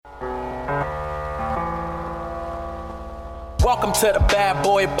Welcome to the Bad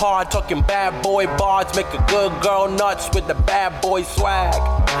Boy Pod, talking bad boy bards, make a good girl nuts with the bad boy swag.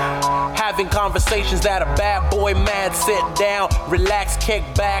 Having conversations that a bad boy mad, sit down, relax, kick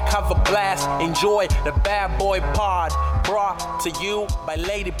back, have a blast, enjoy the Bad Boy Pod, brought to you by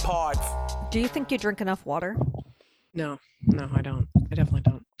Lady Pods. Do you think you drink enough water? No, I don't. I definitely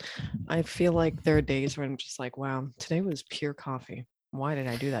don't. I feel like there are days where I'm just like, wow, today was pure coffee. Why did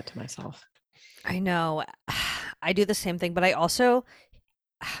I do that to myself? I know. I do the same thing, but I also,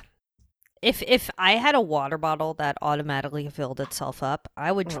 if I had a water bottle that automatically filled itself up,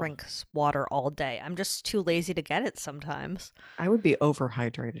 I would drink water all day. I'm just too lazy to get it sometimes. I would be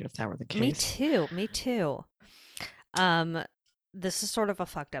overhydrated if that were the case. Me too. This is sort of a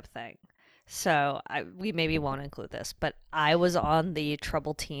fucked up thing. So we maybe won't include this, but I was on the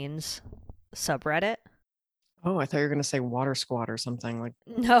Trouble Teens subreddit. Oh, I thought you were going to say water squat or something like.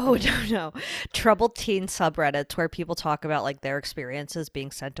 No. Troubled teen subreddits where people talk about like their experiences being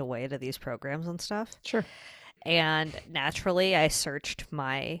sent away to these programs and stuff. Sure. And naturally, I searched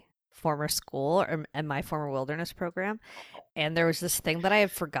my former school and my former wilderness program, and there was this thing that I had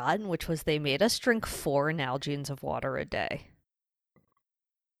forgotten, which was they made us drink 4 Nalgene's of water a day.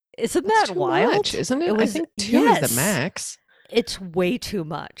 Isn't That's that too wild? much, isn't it? I think 2 is the max. It's way too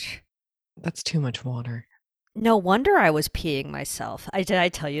much. That's too much water. No wonder I was peeing myself. Did I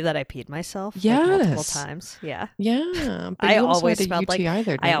tell you that I peed myself? Yes. Like, multiple times. Yeah. Yeah. But I you also always had a smelled like UTI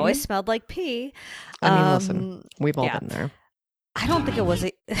there, I didn't always you? smelled like pee. I mean, listen, we've all yeah. been there. I don't think it was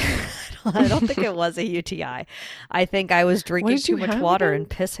a I don't think it was a UTI. I think I was drinking too much water and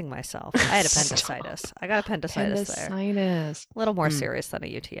pissing myself. I had appendicitis. I got appendicitis there. A little more serious than a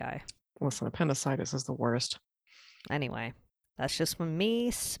UTI. Listen, appendicitis is the worst. Anyway, that's just me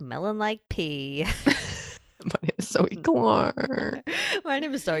smelling like pee. My name is Zoe Clark. My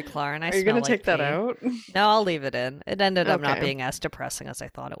name is Zoe Clark, and I Are you smell going to take like that pee. out? No, I'll leave it in. It ended up not Okay. being as depressing as I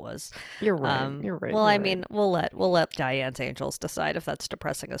thought it was. You're right. You're right. Well, you're I right. mean, we'll let Diane's Angels decide if that's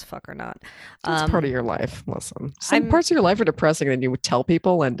depressing as fuck or not. It's part of your life. Listen, some I'm- parts of your life are depressing, and you would tell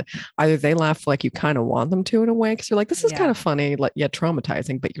people, and either they laugh like you kind of want them to in a way, because you're like, this is Yeah. kind of funny, like yet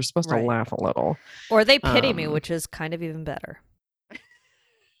traumatizing, but you're supposed to Right. laugh a little. Or they pity me, Um, which is kind of even better.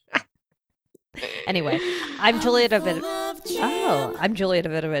 Anyway, I'm Julia Davidovich. Oh, I'm Julia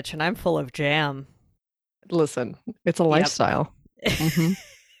Davidovich, and I'm full of jam. Listen, it's a lifestyle. Mhm.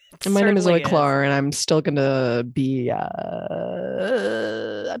 It And my name is Zoe certainly Clark, and I'm still gonna be. I'm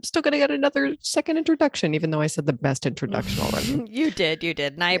still gonna get another second introduction, even though I said the best introduction already. You did,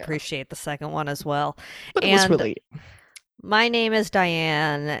 and I Yeah. appreciate the second one as well. But it was And really. My name is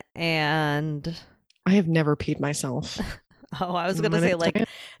Diane, and I have never peed myself. I was My gonna say name's like Diane.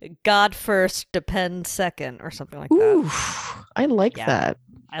 God first, depend second, or something like that. Ooh, I like Yeah. that.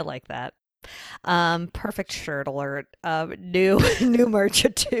 I like that. Perfect shirt alert. New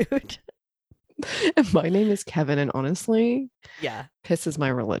merchitude. And my name is Kevin, and honestly, Yeah. piss is my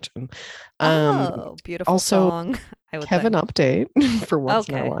religion. Oh, beautiful also, song. I would Kevin think. update for once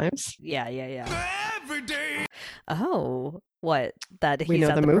in Okay. our lives. Yeah. Oh, what? That We he's know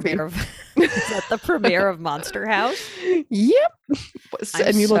at the the movie. premiere of he's at the premiere of Monster House. Yep. I'm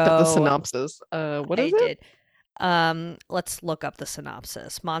And you looked up the so- synopsis. What is I it? did. Let's look up the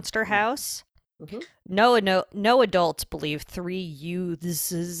synopsis. Monster House. Mhm. No adults believe 3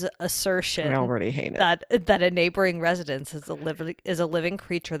 youths' assertion I already hate it. that a neighboring residence is a living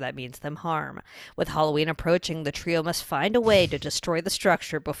creature that means them harm. With Halloween approaching, the trio must find a way to destroy the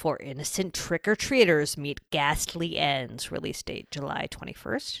structure before innocent trick-or-treaters meet ghastly ends. Release date July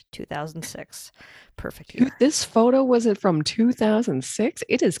 21st, 2006. Perfect Dude, year. this photo was it from 2006?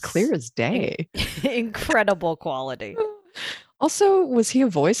 It is clear as day. Incredible quality. Also, was he a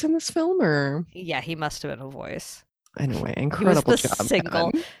voice in this film or Yeah, he must have been a voice. anyway, He was incredible the job.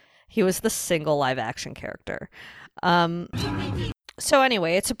 single. Kevin. He was the single live action character. So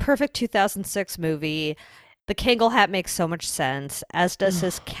anyway, it's a perfect 2006 movie. The Kangol hat makes so much sense, as does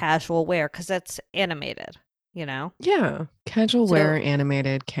his casual wear, because it's animated, you know? Yeah. Casual So- wear,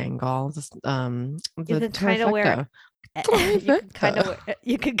 animated, Kangol. You can kind of wear trifecta.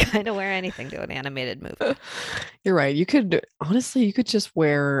 you can kind of wear anything to an animated movie. You're right. You could just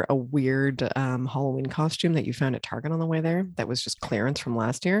wear a weird Halloween costume that you found at Target on the way there that was just clearance from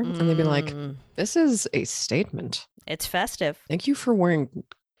last year. And they'd be like, Mm, this is a statement. it's festive. Thank you for wearing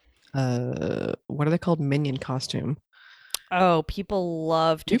what are they called? Minion costume. Oh, people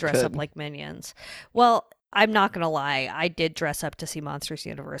love to You dress up could. like minions. Well, I'm not going to lie. I did dress up to see Monsters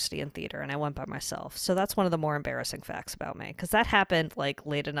University in theater, and I went by myself. So that's one of the more embarrassing facts about me, because that happened like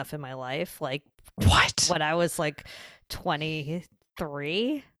late enough in my life, like What? when I was like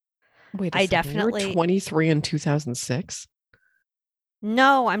 23. Wait, I I definitely. You were definitely- 23 in 2006.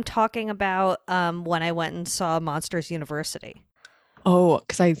 No, I'm talking about when I went and saw Monsters University. Oh,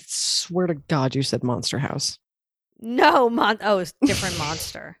 because I swear to God, you said Monster House. No, it's different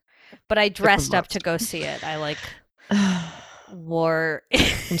monster. But I dressed up to monster. go see it. I like wore.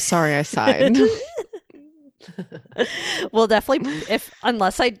 I'm sorry, I sighed. We'll definitely,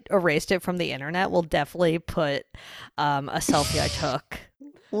 unless I erased it from the internet, we'll definitely put a selfie I took. I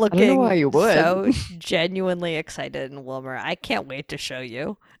don't know Looking why you would. so genuinely excited and Wilmer. I can't wait to show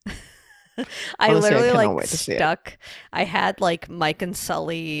you. I Honestly, literally cannot like wait to see it. stuck. I had like Mike and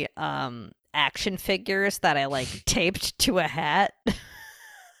Sully action figures that I like taped to a hat.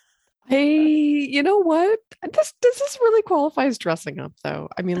 Hey, you know what? This really qualify as dressing up, though.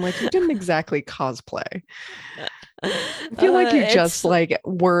 I mean, like you didn't exactly cosplay. I feel like you just like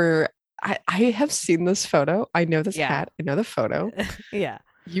were. I have seen this photo. I know this hat. I know the photo. Yeah.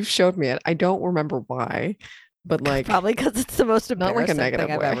 You've showed me it. I don't remember why, but like probably because it's the most not like a embarrassing negative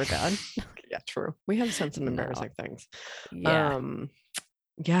thing I've way. ever done. Yeah, true. We have sense of No. embarrassing things. Yeah.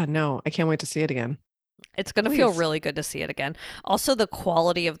 Yeah, no, I can't wait to see it again. It's going to feel Please. really good to see it again. Also, the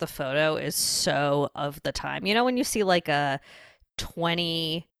quality of the photo is so of the time. You know, when you see like a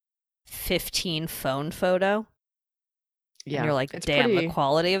 2015 phone photo, Yeah, and you're like, it's damn, pretty. the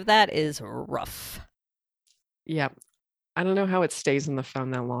quality of that is rough. Yeah, I don't know how it stays in the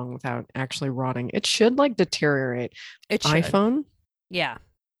phone that long without actually rotting. It should like deteriorate. It should. iPhone Yeah.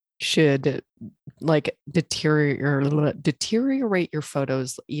 should like deteriorate your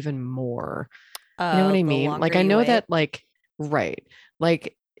photos even more. You know what I The mean? Like longer I you know wait. that like right.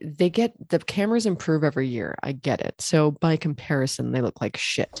 Like the cameras improve every year. I get it. So by comparison, they look like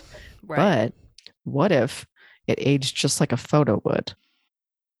shit. Right. But what if it aged just like a photo would?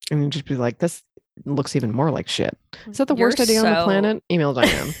 And you'd just be like, this looks even more like shit. Is that the You're worst idea on the so- planet? Email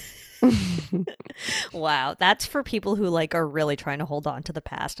Diane. Wow. That's for people who like are really trying to hold on to the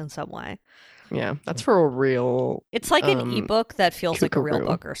past in some way. Yeah, that's for a real. It's like an ebook that feels like a real kookaroo.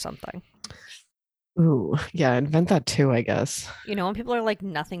 book or something. Ooh, yeah, invent that too, I guess. You know, when people are like,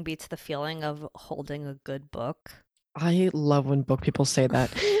 nothing beats the feeling of holding a good book. I love when book people say that.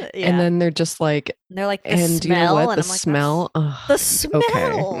 Yeah. And then they're just like, And they're like, the and you know smell, what? and The I'm like, smell. the smell.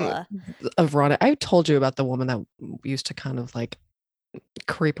 Okay. Of Rana. I told you about the woman that used to kind of like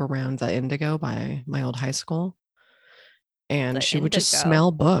creep around the Indigo by my old high school. And The she would just Indigo?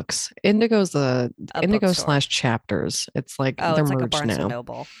 smell books. Indigo's the A Indigo bookstore. / chapters. It's like Oh, they're it's like a merged Barnes now. and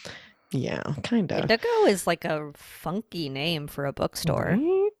Noble. Yeah, kind of. Indigo is like a funky name for a bookstore.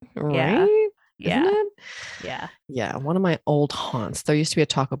 Right? Yeah. Right? Yeah. Isn't it? Yeah. Yeah, one of my old haunts. There used to be a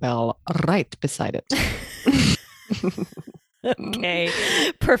Taco Bell right beside it. Okay.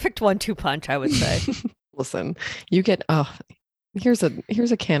 Perfect 1-2 punch, I would say. Listen, you get here's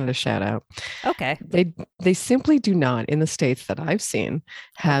a Canada shout out. Okay. They simply do not in the states that I've seen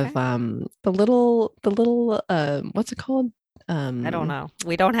have the little what's it called? I don't know.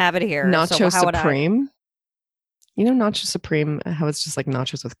 We don't have it here. Nacho so how would Supreme. You know Nacho Supreme, how it's just like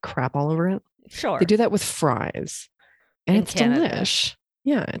nachos with crap all over it? Sure. They do that with fries. And In it's Canada. delish.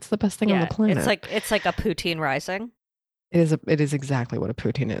 Yeah, it's the best thing on the planet. It's like a poutine rising. It is exactly what a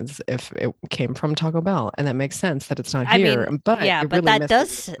poutine is if it came from Taco Bell, and that makes sense that it's not I here. mean, but yeah, you but really that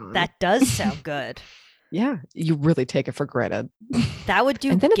miss it. does sound good. Yeah, you really take it for granted. That would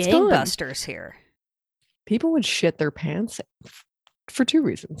do And then it's gone. gangbusters here People would shit their pants for two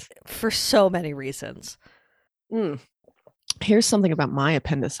reasons. for so many reasons. Here's something about my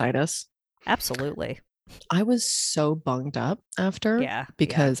appendicitis. Absolutely. I was so bunged up after Yeah.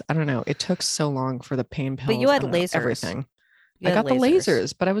 because I don't know, it took so long for the pain pills. But you had I don't know, lasers. Everything. You I had got the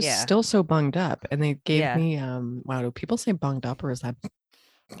lasers, but I was Yeah. still so bunged up, and they gave Yeah. me wow. Do people say bunged up, or is that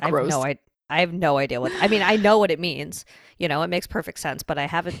I gross? have no idea what. I mean, I know what it means. You know, it makes perfect sense, but I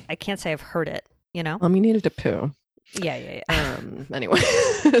can't say I've heard it. You know. You needed to poo. Yeah. Anyway,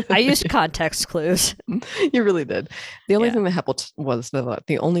 I used context clues. You really did. The only Yeah. thing that helped was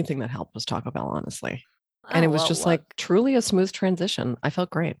the only thing that helped was Taco Bell, honestly, and Oh, it was well, just look. like truly a smooth transition. I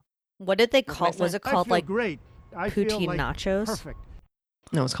felt great. What did they call? Was it called I feel like great. I feel poutine like nachos? Perfect.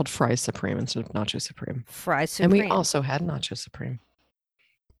 No, it's called Fries Supreme instead of Nacho Supreme. Fries Supreme? And we also had Nacho Supreme.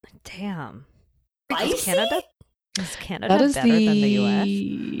 Damn. Spicy? Is Canada That is better than the US?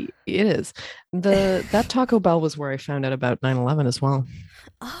 It is. That Taco Bell was where I found out about 9/11 as well.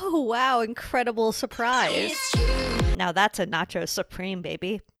 Oh wow! Incredible surprise. It's true. Now that's a nacho supreme,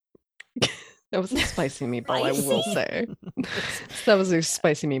 baby. That was a spicy meatball, I will Spicy. say. That was a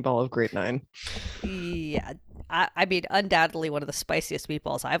spicy meatball of grade 9. Yeah, I mean, undoubtedly one of the spiciest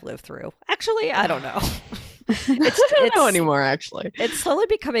meatballs I've lived through. Actually, I don't know. I don't know anymore, actually. It's slowly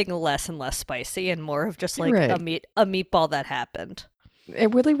becoming less and less spicy and more of just like Right. a meatball that happened.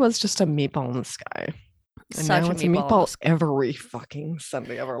 It really was just a meatball in the sky. And Such now a it's a meatball in the meatball sky. every fucking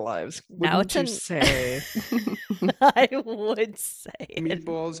Sunday of our lives. Now Wouldn't it's you an say? I would say it.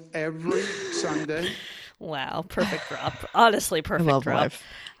 Meatballs every Sunday. Wow, perfect drop. Honestly, I perfect love drop. life.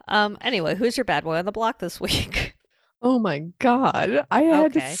 Anyway, who's your bad boy on the block this week? Oh my God. I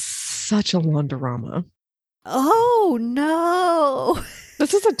had Okay. such a laundroma. Oh no.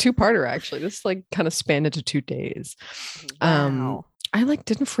 This is a two-parter, actually. This like kind of spanned into 2 days. Wow. I like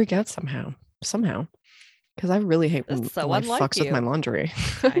didn't freak out somehow, because I really hate when That's so life unlike fucks with my you. laundry.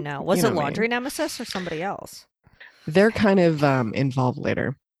 I know. Was You it know me. laundry nemesis or somebody else? They're kind of involved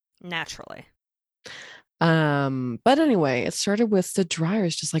later. Naturally. But anyway, it started with the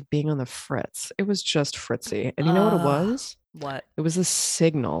dryers just like being on the fritz. It was just fritzy. And you know what it was? What? It was a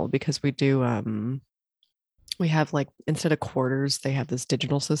signal because we do we have like instead of quarters, they have this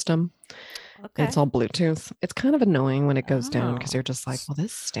digital system. Okay. And it's all Bluetooth. It's kind of annoying when it goes down because Oh. you're just like, well,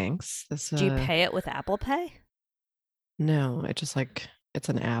 this stinks. This Do you pay it with Apple Pay? No, it just like it's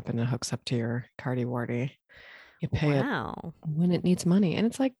an app and it hooks up to your Cardi Wardy. You pay it Wow. when it needs money. And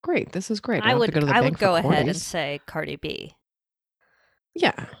it's like, great, this is great. I don't have to would go to the I bank would for go ahead and quarters. say Cardi B.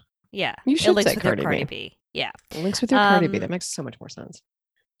 Yeah. Yeah. You It should links say with your Cardi Cardi B. B. Yeah. Links with your Cardi B. Um, That makes so much more sense.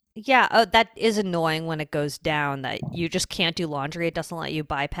 Yeah, oh, that is annoying when it goes down that you just can't do laundry. It doesn't let you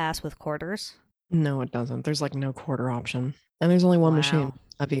bypass with quarters. No, it doesn't. There's like no quarter option. And there's only one machine Wow.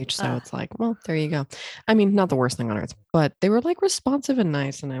 of each. So Ugh. it's like, well, there you go. I mean, not the worst thing on earth, but they were like responsive and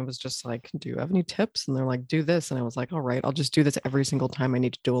nice. And I was just like, do you have any tips? And they're like, do this. And I was like, all right, I'll just do this every single time I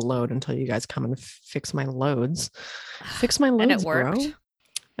need to do a load until you guys come and fix my loads. Fix my loads, And it worked. bro.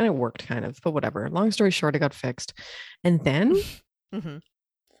 And it worked kind of, but whatever. Long story short, it got fixed. And then hmm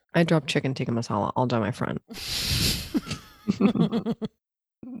I dropped chicken tikka masala all down my front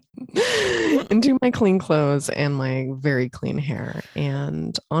into my clean clothes and my very clean hair.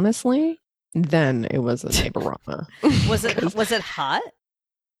 And honestly, then it was a neighborama. Was 'Cause it hot?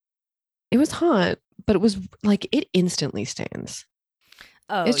 it was hot, but it was like it instantly stains.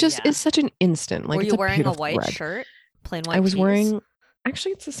 Oh, It's just yeah. it's such an instant. Like Were it's you a wearing a beautiful white red. shirt? Plain white I was tees? wearing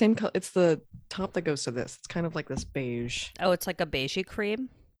actually it's the same color. It's the top that goes to this. It's kind of like this beige. Oh, it's like a beigey cream?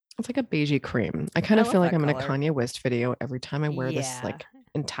 It's like a beigey cream. I kind I of feel love like that I'm in a color. Kanye West video every time I wear this Yeah. like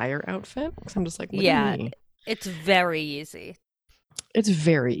entire outfit. Because I'm just like, look Yeah. at me. It's very easy. It's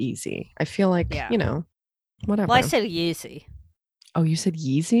very easy. I feel like, Yeah. you know, whatever. Well, I said easy. Oh, you said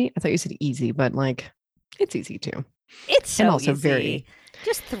Yeezy? I thought you said easy, but like it's easy too. It's so And also easy. very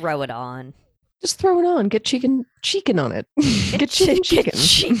Just throw it on. just throw it on. Get chicken on it. Get chicken. Get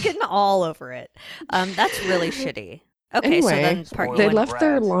chicken all over it. That's really shitty. Okay, so Anyway, then part They you went left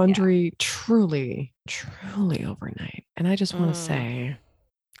their Brad's, yeah. laundry truly overnight. And I just want Mm. to say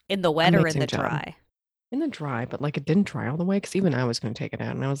in the wet or in amazing the job. dry. in the dry, but like it didn't dry all the way because even I was going to take it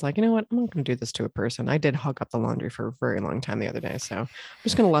out. And I was like, you know what? I'm not going to do this to a person. I did hug up the laundry for a very long time the other day. So I'm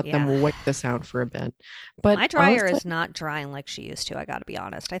just going to let them Yeah. wipe this out for a bit. But My dryer honestly- is not drying like she used to. I got to be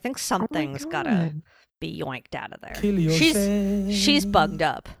honest. I think Oh my something's got to God. be yoinked out of there. Kill She's bugged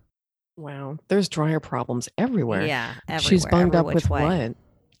up. Wow. There's dryer problems everywhere. Yeah, everywhere. She's bunged every up which with way. what?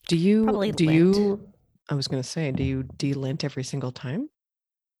 Do you Probably do lint. you I was gonna say, do you de-lint every single time?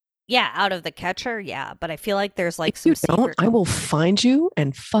 Yeah, out of the catcher. Yeah, but I feel like there's like If you some don't, secret. I will find you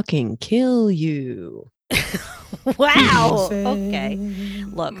and fucking kill you. Wow. Okay.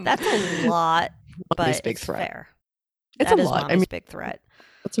 Look, that's a lot, but Mommy's big it's threat. fair. It's That a is lot. I Mommy's mean, big threat.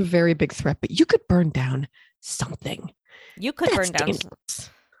 that's a very big threat, but you could burn down something. You could That's burn down. dangerous.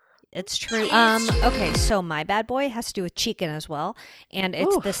 It's true. Okay, so my bad boy has to do with chicken as well, and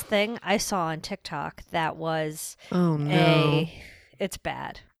it's Oof. this thing I saw on TikTok that was Oh no. it's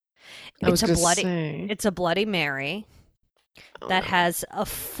bad. I was It's a gonna bloody. say. It's a Bloody Mary Oh, that no. has a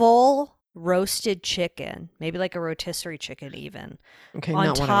full roasted chicken, maybe like a rotisserie chicken, even Okay, on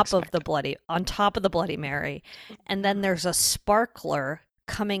not what I top of expected. the Bloody Mary, and then there's a sparkler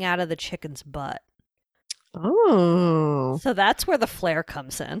coming out of the chicken's butt. Oh, So that's where the flair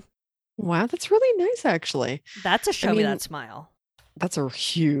comes in. wow, that's really nice actually. That's a show me mean, that smile. That's a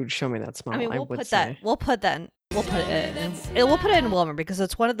huge show me that smile. I mean, we'll would put say. that. We'll put that. We'll put it. We'll put it in Wilmer because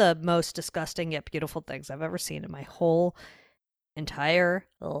it's one of the most disgusting yet beautiful things I've ever seen in my whole entire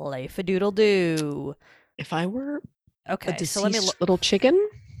life. A doodle doo. If I were a Okay, deceased so let me look. little chicken,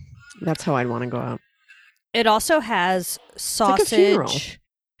 that's how I'd want to go out. It also has like a funeral. sausage.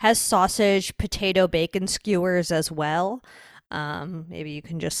 Has sausage, potato, bacon skewers as well. Maybe you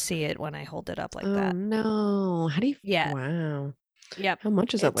can just see it when I hold it up like Oh that. no! How do you? Yeah. Wow. Yep. How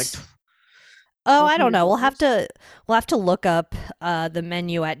much is that? Like It's- Oh, How I don't many know. orders? We'll have to look up the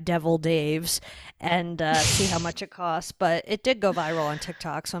menu at Devil Dave's and see how much it costs. But it did go viral on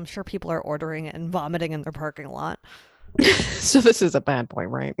TikTok, so I'm sure people are ordering it and vomiting in their parking lot. So this is a bad boy,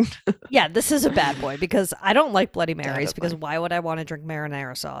 right? Yeah, this is a bad boy because I don't like Bloody Marys because Definitely. why would I want to drink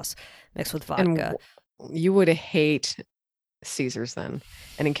marinara sauce mixed with And vodka? you would hate Caesars then.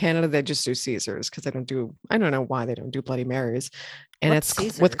 And in Canada, they just do Caesars because they don't do, I don't know why they don't do Bloody Marys. And What's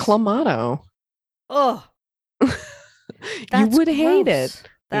it's with Caesars? Clamato. Oh, You that's would hate it. gross.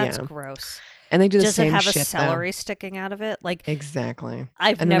 That's Yeah. gross. And they do the Does it same have a shit though. celery sticking out of it? Like, Exactly.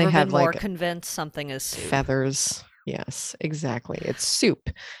 I've And then they never have been more like convinced something is soup. feathers. Yes, exactly. It's soup.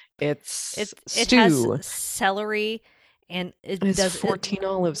 It's It stew. has celery and it And it's does 14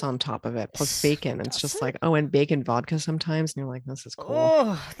 olives on top of it, plus S- bacon. It's does just it? like, oh, and bacon vodka sometimes. And you're like, this is cool.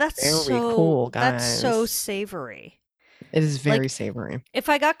 Oh, Very cool, that's so guys. savory. It is very Like, savory. if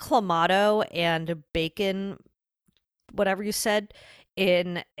I got clamato and bacon, whatever you said,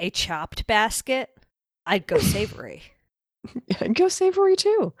 in a chopped basket, I'd go savory. And go savory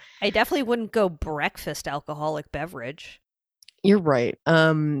too. I definitely wouldn't go breakfast alcoholic beverage. You're right.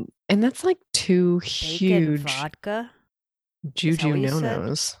 And that's like two Bacon huge vodka? juju what you said?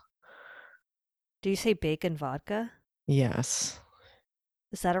 no-nos. Do you say bacon vodka? Yes.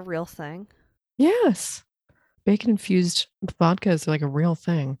 Is that a real thing? Yes. Bacon infused vodka is like a real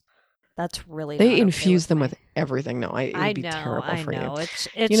thing. That's really They not okay infuse them me. with everything. No, it I would be know, terrible I for know. you. It's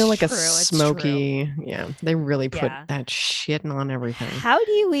You know, like true. a It's true. smoky, yeah, they really put Yeah. that shit on everything. How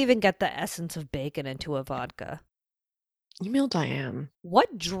do you even get the essence of bacon into a vodka? Email Diane.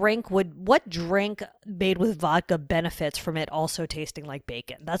 What drink made with vodka benefits from it also tasting like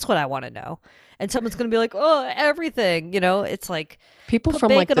bacon? That's what I want to know. And someone's going to be like, "Oh, everything." It's like People put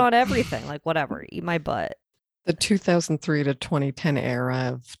from like bacon on everything, like whatever. Eat my butt. the 2003 to 2010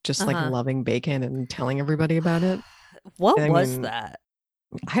 era of just like Uh-huh. loving bacon and telling everybody about it. What I was mean, that?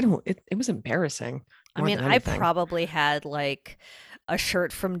 It was embarrassing. I more mean, than I anything. probably had like a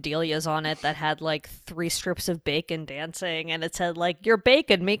shirt from Delia's on it that had like 3 strips of bacon dancing and it said like "You're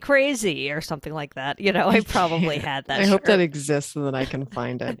baking me crazy" or something like that. I probably can't. had that I shirt. hope that exists and that I can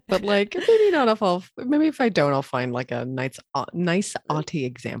find it. But like maybe not maybe if I don't, I'll find like a nice Auntie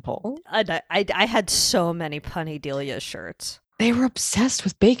example. I had so many punny Delia's shirts. They were obsessed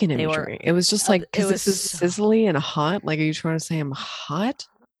with bacon They were imagery. It was just like, because this is sizzly and hot. Like, are you trying to say I'm hot?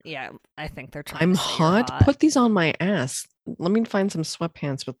 Yeah, I think they're trying I'm to say you're hot. hot. Put these on my ass. Let me find some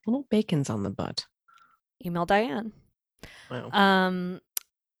sweatpants with little bacons on the butt. Email Diane. Wow.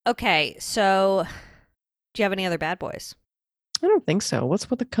 Okay, so do you have any other bad boys? I don't think so. What's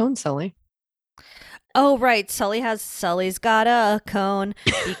with the cone, Sully? Oh, right. Sully's got a cone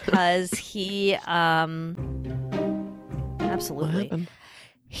because he What absolutely. happened?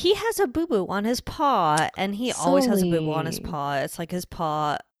 He has a boo-boo on his paw, and he always has a boo-boo on his Sully. paw. It's like his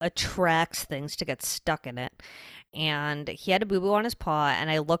paw attracts things to get stuck in it. And he had a boo-boo on his paw, and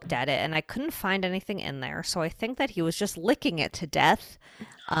I looked at it, and I couldn't find anything in there. So I think that he was just licking it to death.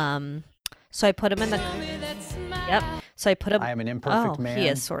 So I put him in the... Yep. So I put him... I am an imperfect oh, man. he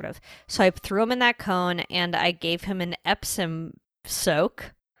is sort of. So I threw him in that cone, and I gave him an Epsom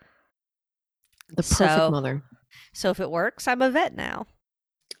soak. The perfect So- mother. So if it works, I'm a vet now.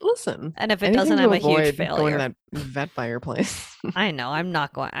 Listen. And if it anything doesn't, to I'm a huge avoid failure. going to that vet by your place. I know. I'm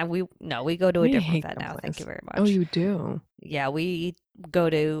not going. We go to a We different hate vet that now. Thank place. you very much. Oh, you do? Yeah, we go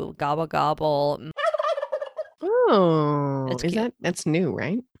to Gobble Gobble. Oh, It's is cute. that's new,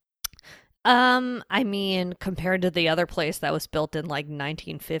 right? I mean, compared to the other place that was built in like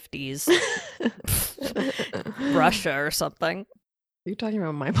 1950s Russia or something. You're talking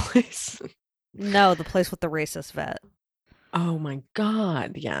about my place. No, the place with the racist vet. Oh my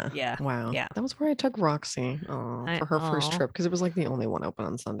God. Yeah. Yeah. Wow. Yeah. That was where I took Roxy for her first trip because it was like the only one open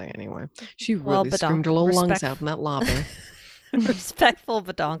on Sunday anyway. She Well, really screamed her little lungs respect- out in that lobby. Respectful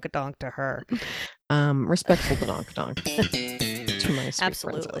badonkadonk to her. Respectful badonkadonk to my sweet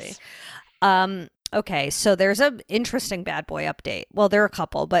Absolutely. princess. Okay, so there's an interesting bad boy update. Well, there are a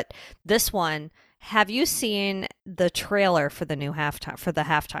couple, but this one, have you seen the trailer for the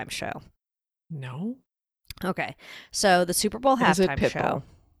halftime show? No. Okay. So the Super Bowl Is it halftime show. Pitbull?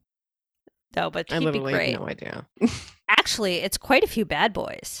 No, but I he'd be literally great. have no idea. Actually, it's quite a few bad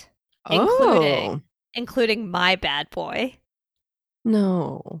boys, Oh including my bad boy,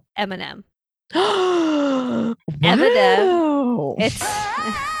 no. Eminem. Wow. Eminem. It's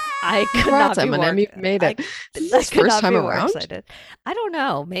I could Congrats, not be Eminem. more, You've made it. I, This is I his could first not time be more around. excited. I don't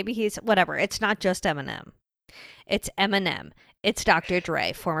know. Maybe he's whatever. It's not just Eminem. It's Eminem. It's Dr.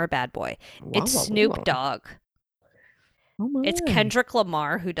 Dre, former bad boy. Wow, It's wow, Snoop wow. Dogg. Oh my. It's Kendrick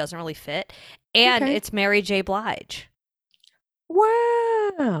Lamar, who doesn't really fit, and Okay. it's Mary J. Blige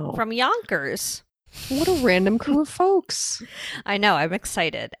Wow. from Yonkers. What a random crew of folks. I know, I'm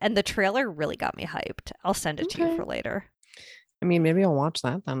excited. And the trailer really got me hyped. I'll send it to you Okay. for later. I mean, maybe I'll watch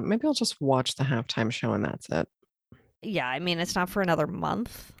that then. Maybe I'll just watch the halftime show and that's it. Yeah, I mean, it's not for another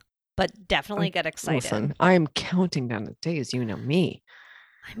month, but definitely get excited. Listen, I am counting down the days. You know me.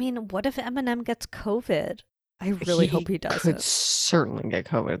 I mean, what if Eminem gets COVID? I really hope he could doesn't. certainly get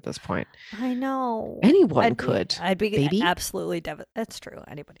COVID at this point. I know. Anyone could. I'd be baby. absolutely That's true.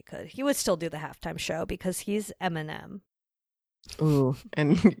 Anybody could. He would still do the halftime show because he's Eminem. Ooh,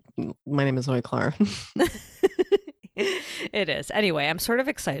 and my name is Zoe Clark. It is. Anyway, I'm sort of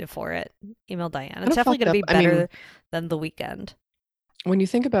excited for it. Email Diane. It's Kinda definitely going to be fucked up. I better mean- than The Weeknd. When you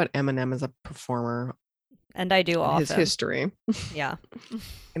think about Eminem as a performer, And I do often. his history Yeah.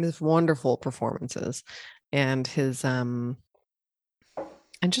 and his wonderful performances, and his and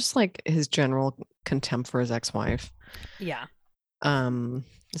just like his general contempt for his ex-wife. Yeah.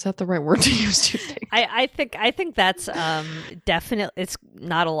 Is that the right word to use? Do you think? I think that's definitely, it's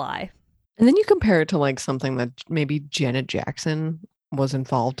not a lie. And then you compare it to like something that maybe Janet Jackson was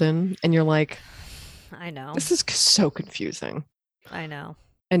involved in, and you're like, I know. this is so confusing. I know.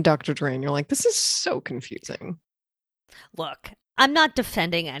 And Dr. Dre, and you're like, this is so confusing. Look, I'm not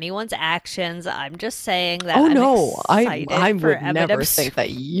defending anyone's actions. I'm just saying that Oh I'm no, I excited for would never Eminem's- think that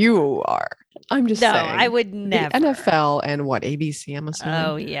you are. I'm just No, saying. I would never. The NFL and what, ABC, I'm assuming.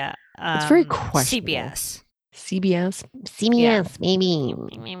 Oh yeah. It's very questionable. CBS. CBS. Yeah.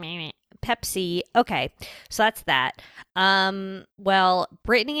 maybe. Pepsi. Okay, so that's that. Well,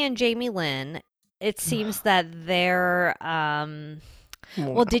 Brittany and Jamie Lynn. It seems that they're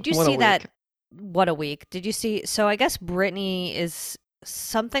Well, did you What a see that? week. What a week. Did you see? So I guess Brittany is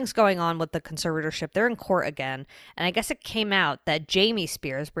something's going on with the conservatorship. They're in court again, and I guess it came out that Jamie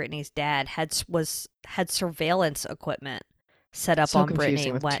Spears, Brittany's dad, had surveillance equipment set up So on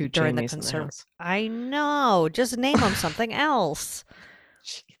confusing Brittany with two during the Jamies in the conserv. house. I know. Just name him something else.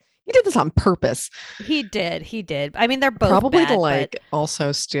 He did this on purpose. He did. He did. I mean, they're both Probably bad, to but- like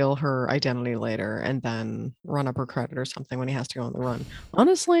also steal her identity later and then run up her credit or something when he has to go on the run.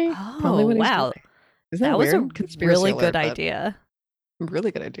 Honestly, probably Oh, what he's wow. doing. Isn't that was weird? a Conspiracy really alert, good but idea.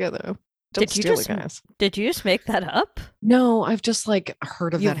 Really good idea though. Don't Did you steal just- it, guys. Did you just make that up? No, I've just like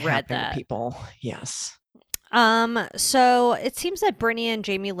heard of You've that read happening that. to people. Yes. So it seems that Brittany and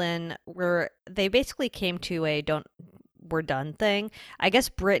Jamie Lynn they basically came to a we're done thing. I guess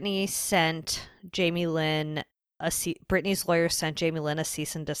Brittany sent Jamie Lynn Brittany's lawyer sent Jamie Lynn a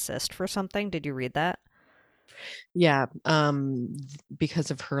cease and desist for something. Did you read that? Yeah.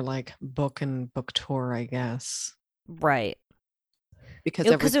 Because of her like book and book tour, I guess. Right. Because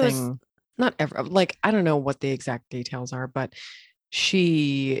It- 'cause it was- everything not ever like I don't know what the exact details are, but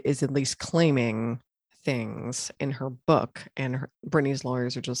she is at least claiming things in her book, and Brittany's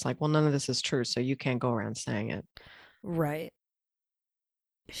lawyers are just like, well, none of this is true, so you can't go around saying it. Right.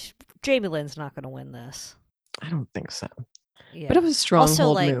 Jamie Lynn's not going to win this. I don't think so. Yeah. But it was a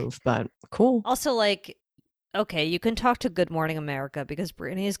stronghold like- move, but cool. Also, like, okay, you can talk to Good Morning America because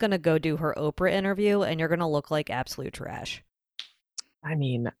Brittany is going to go do her Oprah interview and you're going to look like absolute trash. I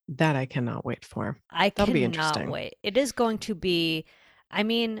mean, that I cannot wait for. I That'll be cannot interesting. wait. It is going to be, I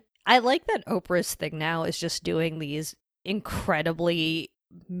mean, I like that Oprah's thing now is just doing these incredibly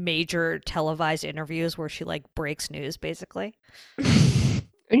major televised interviews where she like breaks news basically.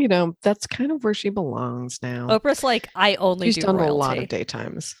 You know, that's kind of where she belongs now. Oprah's like, I only She's do done royalty. a lot of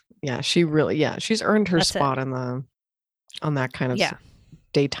daytimes. Yeah, she's earned her That's it. spot on that kind of Yeah.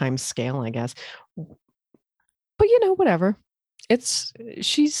 daytime scale, I guess. But you know, whatever.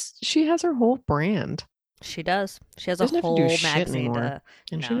 She has her whole brand, She does. She has Doesn't a have to do whole shit magazine anymore, to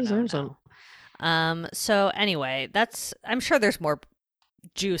and she deserves it. So anyway, I'm sure there's more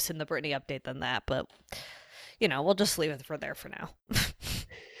juice in the Britney update than that, but you know, we'll just leave it for there for now.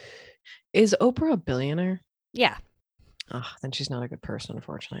 Is Oprah a billionaire? Yeah. Oh, then she's not a good person,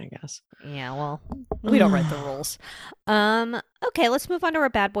 unfortunately, I guess. Yeah, well, we don't write the rules. Okay, let's move on to our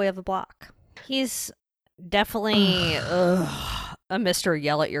bad boy of the block. He's definitely a Mr.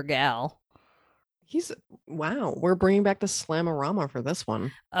 Yell at Your Gal. Wow, we're bringing back the Slamorama for this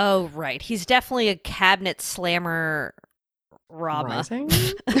one. Oh, right. He's definitely a cabinet slammer Rama. Rising?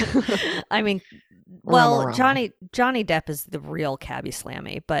 I mean, well, Rama. Johnny Depp is the real cabbie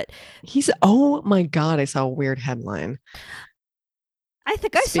slammy, but Oh my God, I saw a weird headline. I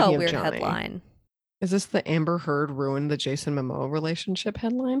think I saw Speaking a of weird Johnny. headline. Is this the Amber Heard ruined the Jason Momoa relationship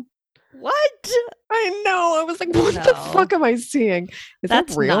headline? What? I know. I was like, what the No. fuck am I seeing? Is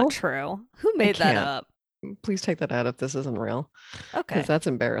That's that real? not true. Who made that can't. up? Please take that out if this isn't real, Okay. because that's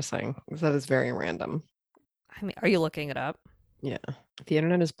embarrassing. 'Cause that is very random. I mean, are you looking it up? Yeah. The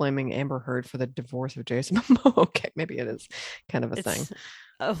internet is blaming Amber Heard for the divorce of Jason Momoa. Okay, maybe it is kind of a thing.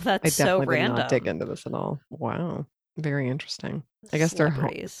 Oh, I that's so definitely did random. not dig into this at all. Wow. Very interesting. I guess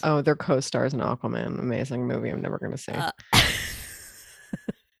Celebrities. they're co-stars in Aquaman. Amazing movie I'm never going to see.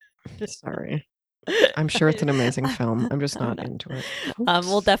 Sorry. I'm sure it's an amazing film. I'm just not into it.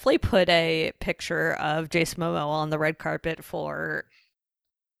 We'll Oops. definitely put a picture of Jason Momoa on the red carpet for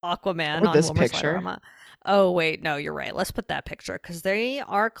Aquaman Or on this Wilmer picture. Sliderama. Oh, wait, no, you're right. Let's put that picture because they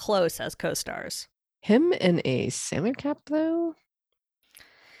are close as co-stars. Him in a salmon cap, though?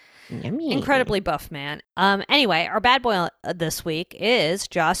 Yummy. Incredibly buff man. Anyway, our bad boy this week is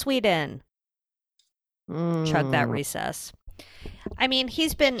Joss Whedon. Chug that Mm, recess. I mean,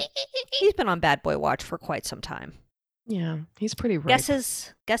 he's been on Bad Boy Watch for quite some time. yeah, he's pretty right.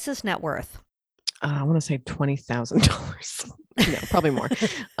 Guess his net worth. I want to say $20,000. No, probably more.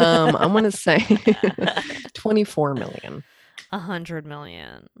 I want to say 24 million. 100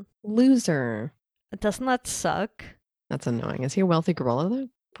 million. Loser. Doesn't that suck? That's annoying. Is he a wealthy gorilla though?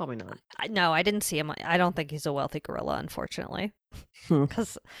 Probably not. No, I didn't see him. I don't think he's a wealthy gorilla, unfortunately. Hmm.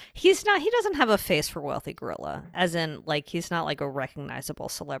 Because he doesn't have a face for wealthy gorilla. As in, like, he's not like a recognizable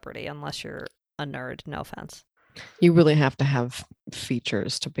celebrity unless you're a nerd. No offense. You really have to have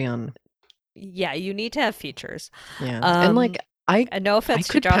features to be on. Yeah, you need to have features. Yeah. And like And no offense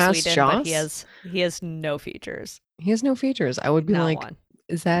to could Joss pass Whedon, but he has no features. he has no features. I would be Not like, one.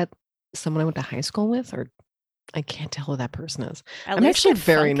 is that someone I went to high school with? Or I can't tell who that person is. At I'm least actually get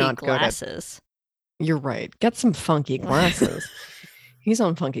very funky not good at- glasses. You're right. Get some funky glasses. He's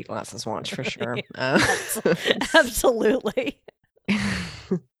on funky glasses watch for sure. Absolutely.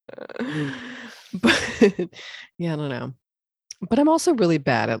 But yeah, I don't know. But I'm also really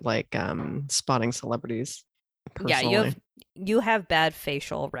bad at like spotting celebrities. Yeah, Personally. you have bad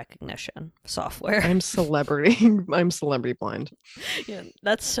facial recognition software. I'm celebrity. I'm celebrity blind. Yeah,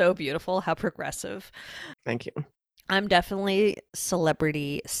 that's so beautiful. How progressive. Thank you. I'm definitely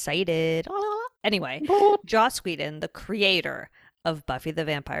celebrity sighted. Anyway, Joss Whedon, the creator of Buffy the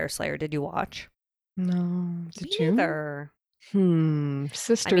Vampire Slayer. Did you watch? No, did Me you? neither.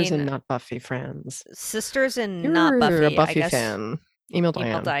 Sisters mean, and not Buffy friends. Sisters and You're not Buffy. a I Buffy guess. fan. Email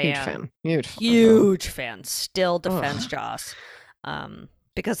Email Diane. Huge Diane. fan. Huge. fucking fan. Huge fan. Still defends Ugh. Joss.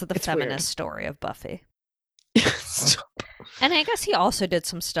 Because of the It's feminist weird. story of Buffy. Stop. And I guess he also did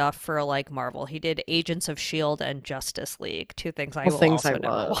some stuff for like Marvel. He did Agents of S.H.I.E.L.D. and Justice League, two things I All will things also I never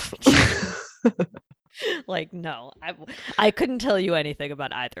love. watch. Like, no, I couldn't tell you anything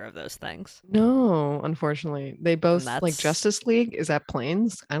about either of those things. No, unfortunately. They both like that's- Justice League. Is that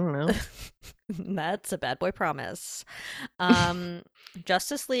planes? I don't know. That's a bad boy promise.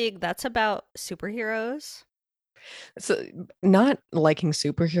 Justice League, that's about superheroes. So not liking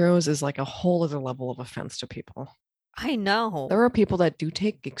superheroes is like a whole other level of offense to people. I know. There are people that do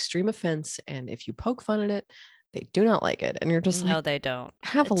take extreme offense, and if you poke fun at it, they do not like it. And you're just No, like, they don't.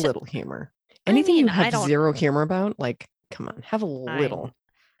 have a It's little humor. Anything mean, you I have don't- zero humor about, like, come on, have a little.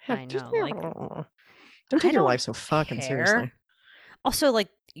 I Just- know, like, don't I take your don't life so fucking seriously. care. Also, like,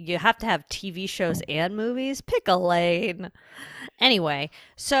 you have to have TV shows and movies. Pick a lane. Anyway,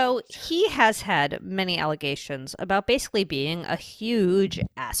 so he has had many allegations about basically being a huge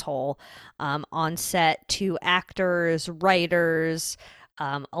asshole on set to actors, writers.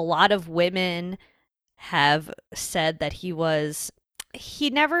 A lot of women have said that I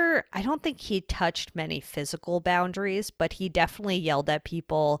don't think he touched many physical boundaries, but he definitely yelled at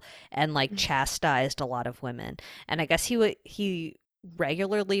people and like chastised a lot of women. And I guess he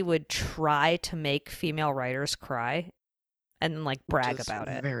regularly would try to make female writers cry and like brag Which is about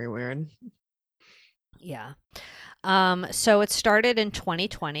it. Very weird. Yeah. So it started in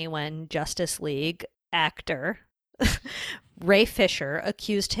 2020 when Justice League actor Ray Fisher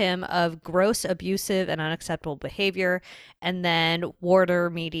accused him of gross, abusive, and unacceptable behavior, and then Warner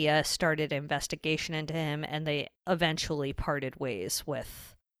Media started an investigation into him, and they eventually parted ways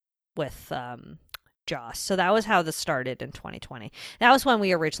with Joss. So that was how this started in 2020. That was when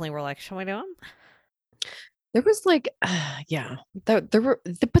we originally were like, should we do him? There was like, yeah, there were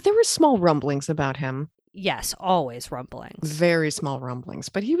small rumblings about him. Yes, always rumblings. Very small rumblings,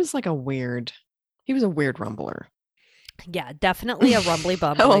 but he was a weird rumbler. Yeah, definitely a rumbly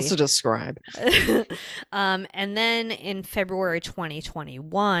bumbly. How else to describe? And then in February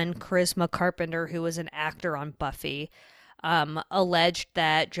 2021, Charisma Carpenter, who was an actor on Buffy, alleged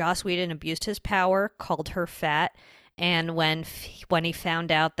that Joss Whedon abused his power, called her fat, and when he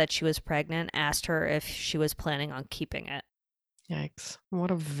found out that she was pregnant, asked her if she was planning on keeping it. Yikes.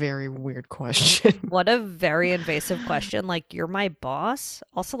 What a very weird question. What a very invasive question. Like, you're my boss?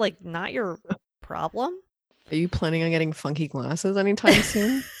 Also, like, not your problem? Are you planning on getting funky glasses anytime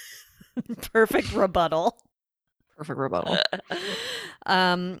soon? Perfect rebuttal. Perfect rebuttal.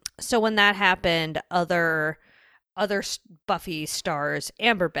 So when that happened, other Buffy stars,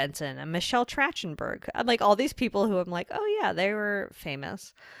 Amber Benson and Michelle Trachtenberg, like all these people who I'm like, oh yeah, they were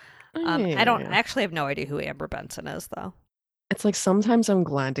famous. I actually have no idea who Amber Benson is though. It's like sometimes I'm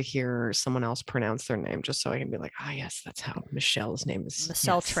glad to hear someone else pronounce their name just so I can be like, yes, that's how Michelle's name is.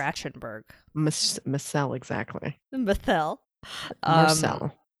 Michelle Trachtenberg. Marcel, exactly.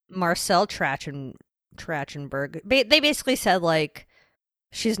 Marcel Trachtenberg. They basically said like,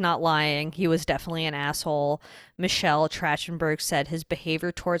 she's not lying. He was definitely an asshole. Michelle Trachtenberg said his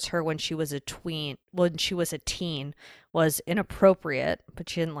behavior towards her when she was a teen was inappropriate, but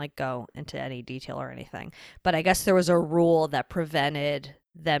she didn't like go into any detail or anything. But I guess there was a rule that prevented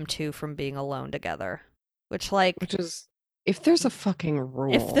them two from being alone together. Which is, if there's a fucking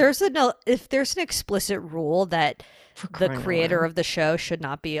rule. If there's an explicit rule that the creator of the show should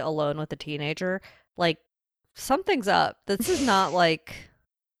not be alone with a teenager, like something's up. This is not like.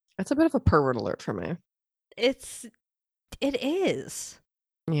 It's a bit of a pervert alert for me. It is.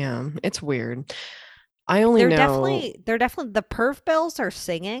 Yeah, it's weird. I only know they're definitely the perv bells are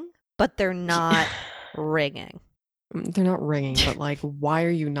singing, but they're not ringing. They're not ringing, but like, why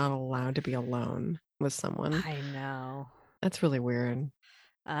are you not allowed to be alone with someone? I know. That's really weird.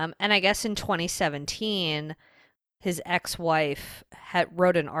 And I guess in 2017, his ex-wife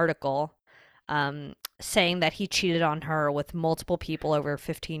wrote an article saying that he cheated on her with multiple people over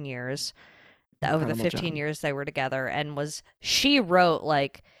 15 years. Over the 15 years they were together, and she wrote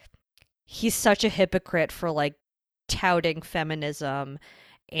like, he's such a hypocrite for like touting feminism,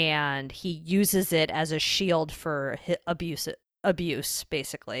 and he uses it as a shield for abuse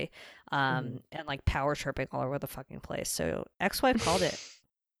basically, and like power tripping all over the fucking place. So ex-wife called it.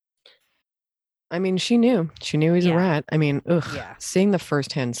 I mean, she knew he's a rat. I mean, seeing the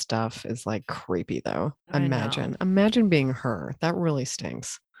firsthand stuff is like creepy though. Imagine being her. That really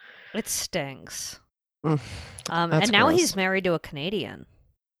stinks. It stinks. And now he's married to a Canadian.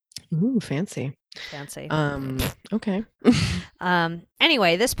 Ooh, fancy. Okay.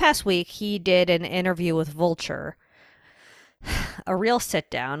 Anyway, this past week he did an interview with Vulture. A real sit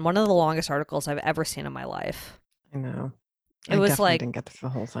down. One of the longest articles I've ever seen in my life. I know. It was like, didn't get through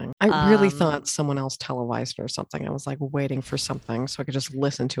the whole thing. I really thought someone else televised it or something. I was like waiting for something so I could just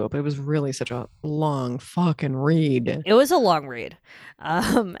listen to it, but it was really such a long fucking read. It was a long read.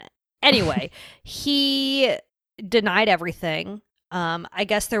 Anyway, he denied everything. I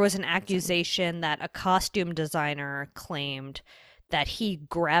guess there was an accusation that a costume designer claimed that he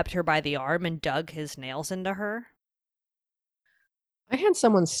grabbed her by the arm and dug his nails into her. I had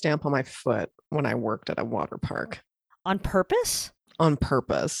someone stamp on my foot when I worked at a water park. On purpose? On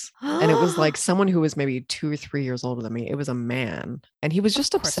purpose. And it was like someone who was maybe 2 or 3 years older than me. It was a man. And he was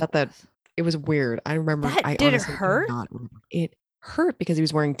just upset that it was weird. I remember. Did it hurt? It hurt because he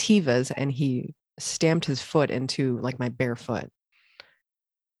was wearing Tevas and he stamped his foot into like my bare foot.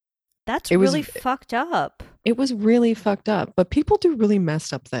 That's really fucked up. It was really fucked up. But people do really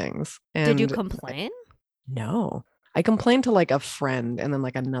messed up things. And did you complain? No. I complained to like a friend and then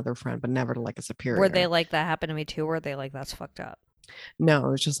like another friend, but never to like a superior. Were they like, that happened to me too? Were they like, that's fucked up? No,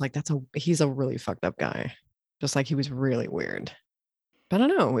 it was just like, he's a really fucked up guy. Just like he was really weird. But I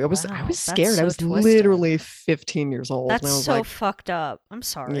don't know. I was scared. I was literally 15 years old. That's and I was so like, fucked up. I'm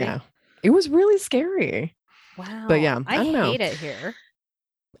sorry. Yeah. It was really scary. Wow. But yeah, I don't know. hate it here.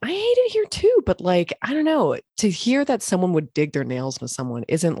 I hate it here too, but like, I don't know, to hear that someone would dig their nails with someone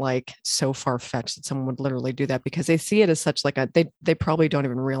isn't like so far-fetched that someone would literally do that, because they see it as such like they probably don't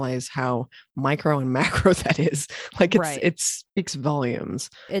even realize how micro and macro that is. Like it speaks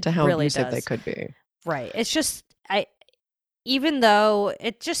volumes to how really abusive does. they could be. Right. It's just, even though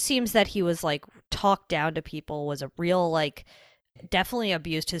it just seems that he was like talked down to people, was a real like, definitely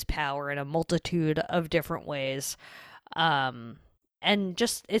abused his power in a multitude of different ways. And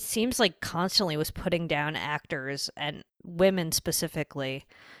just, it seems like constantly was putting down actors and women specifically.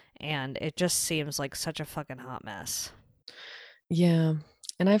 And it just seems like such a fucking hot mess. Yeah.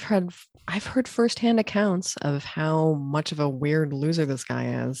 And I've heard firsthand accounts of how much of a weird loser this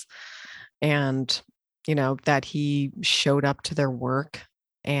guy is. And, you know, that he showed up to their work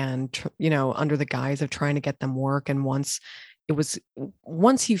and, you know, under the guise of trying to get them work. And once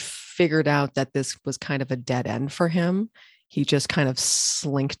he figured out that this was kind of a dead end for him, he just kind of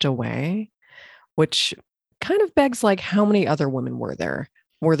slinked away, which kind of begs like, how many other women were there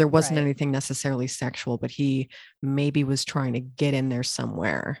where there wasn't Right. anything necessarily sexual, but he maybe was trying to get in there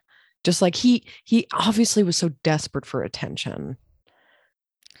somewhere. Just like he obviously was so desperate for attention.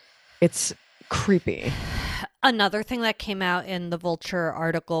 It's creepy. Another thing that came out in the Vulture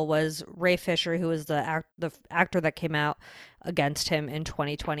article was Ray Fisher, who was the actor that came out against him in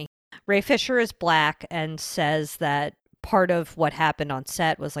 2020. Ray Fisher is black and says that part of what happened on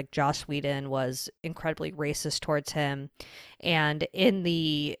set was like Joss Whedon was incredibly racist towards him. And in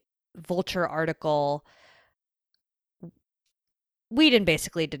the Vulture article, Whedon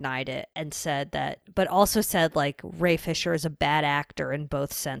basically denied it and said that, but also said like Ray Fisher is a bad actor in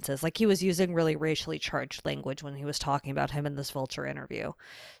both senses. Like he was using really racially charged language when he was talking about him in this Vulture interview.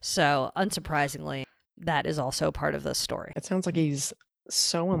 So unsurprisingly, that is also part of this story. It sounds like he's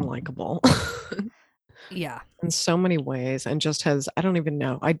so unlikable Yeah. in so many ways, and just has, I don't even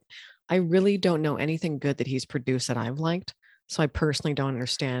know. I really don't know anything good that he's produced that I've liked. So I personally don't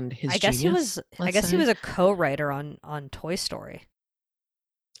understand his I guess genius, I guess he was a co-writer on Toy Story.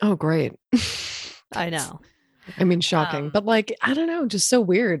 Oh, great. I know. I mean, shocking, but like, I don't know, just so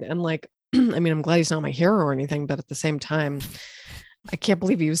weird. And like, I mean, I'm glad he's not my hero or anything, but at the same time, I can't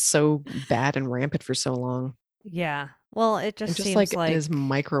believe he was so bad and rampant for so long. Yeah. Well, it And just just seems like his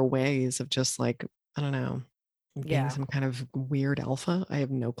micro ways of just like, I don't know, being Yeah. some kind of weird alpha. I have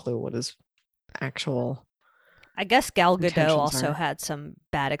no clue what his actual. I guess Gal Gadot intentions also are. had some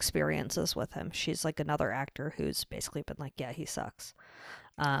bad experiences with him. She's like another actor who's basically been like, yeah, he sucks.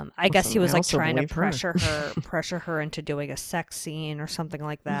 I guess he Listen, was I like also trying to believe her. pressure her into doing a sex scene or something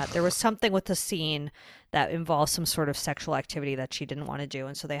like that. There was something with the scene that involved some sort of sexual activity that she didn't want to do,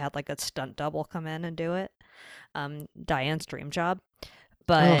 and so they had like a stunt double come in and do it. Diane's dream job,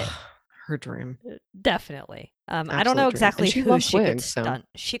 but Ugh, her dream. definitely. I don't know Absolute dream. exactly And she who loves she could wigs, so. stunt.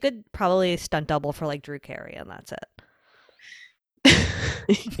 She could probably stunt double for like Drew Carey, and that's it.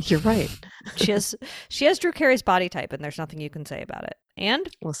 You're right. She has Drew Carey's body type, and there's nothing you can say about it. And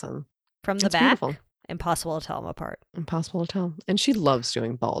Listen, from the it's back, beautiful. impossible to tell them apart. Impossible to tell. And she loves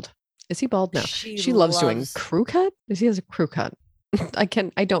doing bald. Is he bald? No. She She loves doing loves- crew cut. He has a crew cut. I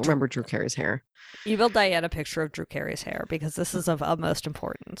don't remember Drew Carey's hair. Email Diane a picture of Drew Carey's hair because this is of utmost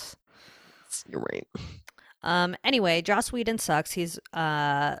importance. You're right. Anyway, Joss Whedon sucks. He's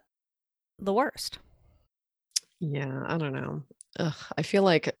the worst. Yeah, I don't know. Ugh, I feel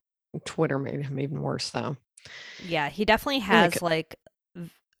like Twitter made him even worse though. Yeah, he definitely has like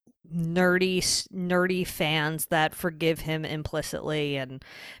nerdy fans that forgive him implicitly, and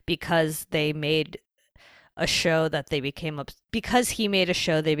because they made a show that they became because he made a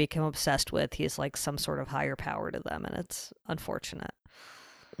show they became obsessed with, he's like some sort of higher power to them, and it's unfortunate.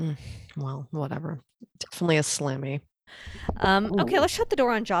 Well, whatever. Definitely a slammy. Okay, let's shut the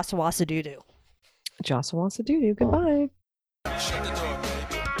door on Joss Wassa Doodoo. Jossa wants to do. Goodbye. Shut the door,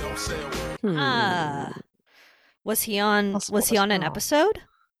 baby. Don't say a word. Was he on Possible was he as on an well. episode?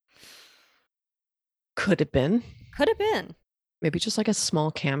 Could have been. Could have been. Maybe just like a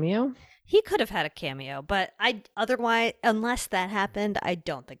small cameo. He could have had a cameo, but otherwise, unless that happened, I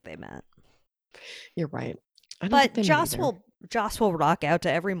don't think they met. You're right. I don't But think they met Joss either. will rock out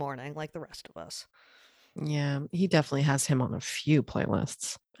to every morning like the rest of us. Yeah, he definitely has him on a few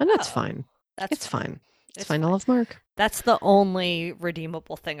playlists. And that's Oh, fine. That's It's fine. It's It's fine. I fine. love Mark. That's the only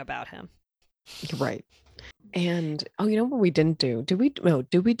redeemable thing about him. You're right. And you know what we didn't do? Did we do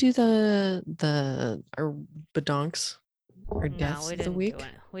our badonks or deaths we of the didn't week? do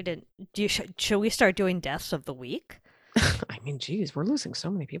it. We didn't. Should we start doing deaths of the week? I mean, geez, we're losing so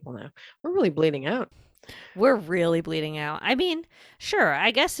many people now. We're really bleeding out. We're really bleeding out. I mean, sure.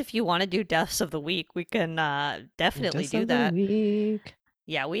 I guess if you want to do deaths of the week, we can definitely Deaths do of the that. week.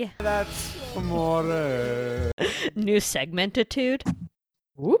 Yeah, we That's amore. new segmentitude.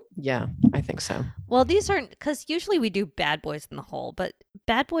 Whoop. Yeah, I think so. Well, these aren't because usually we do Bad Boys in the Hole, but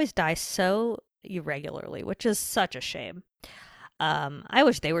Bad Boys die so irregularly, which is such a shame. I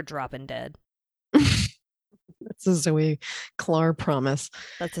wish they were dropping dead. That's a Zoe Clark promise.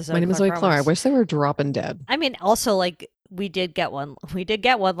 That's a My name is Zoe Clark. I promise. wish they were dropping dead. I mean, also like we did get one. We did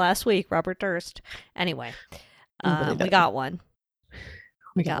get one last week, Robert Durst. Anyway, Nobody we did. got one.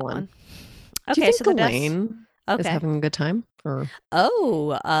 We got one. Do you Okay, think so the deaths. Ghislaine is Okay. having a good time? Or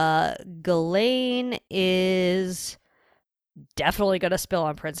Ghislaine is definitely gonna spill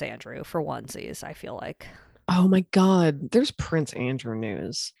on Prince Andrew for onesies. I feel like oh my God, there's Prince Andrew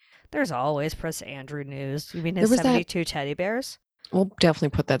news. there's always Prince Andrew news. You mean There his was that- 72 teddy bears? We'll definitely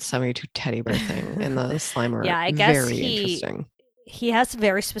put that 72 teddy bear thing in the Slimer. Yeah, I guess very he- interesting. He has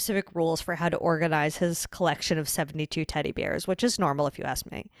very specific rules for how to organize his collection of 72 teddy bears, which is normal if you ask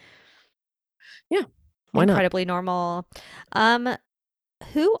me. Why not? Incredibly normal.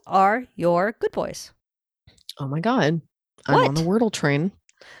 who are your good boys? Oh my God. I'm on the Wordle train.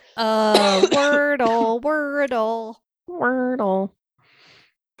 Wordle, Wordle. Wordle.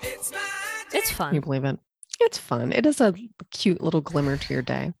 It's Can fun. you believe it? It's fun. It is a cute little glimmer to your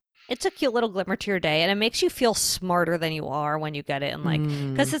day. It's a cute little glimmer to your day, and it makes you feel smarter than you are when you get it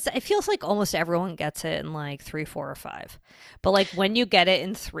in because it feels like almost everyone gets it in like 3, 4, or 5. But like when you get it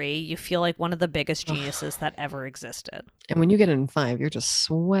in 3, you feel like one of the biggest geniuses that ever existed. And when you get it in 5, you're just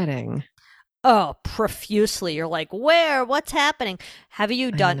sweating. Oh, profusely. You're like, where? What's happening? Have you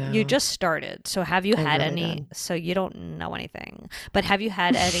done? You know. just started. So have you had really any? did. So you don't know anything. But have you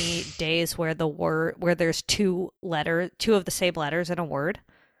had any days where there's two of the same letters in a word?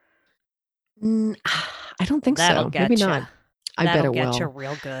 I don't think That'll so. get Maybe ya. not. I bet That'll it get will. you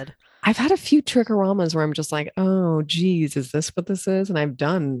real good. I've had a few trickeramas where I'm just like, oh, geez, is this what this is? And I've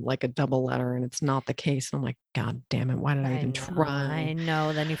done like a double letter and it's not the case. And I'm like, God damn it. Why did I even try? I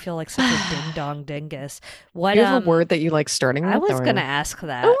know. Then you feel like such a ding dong dingus. What? You have a word that you like starting with? I was going to ask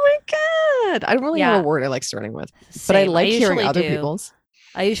that. Oh my God. I don't really have a word I like starting with, but I Same. like hearing usually other do. people's.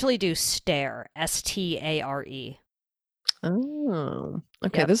 I usually do stare, stare. Oh,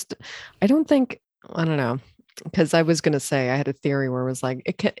 okay. Yep. I don't know. Because I was going to say, I had a theory where it was like,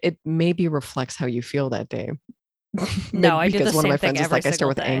 it maybe reflects how you feel that day. No, I do the because one of same my thing friends is every like, I start single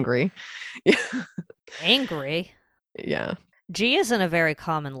with day. angry. Angry? Yeah. G isn't a very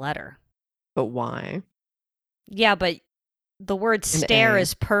common letter. But why? Yeah, but the word An stare A.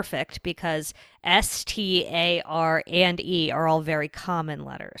 is perfect because STAR and E are all very common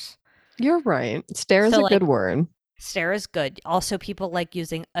letters. You're right. Stare is So, a good word. Stare is good. Also, people like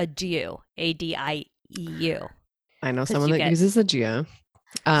using adieu, ADIEU. I know 'Cause someone you that get- uses a Gia.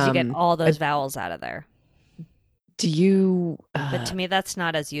 You get all those vowels out of there. Do you? But to me, that's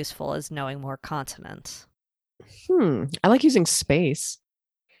not as useful as knowing more consonants. I like using space.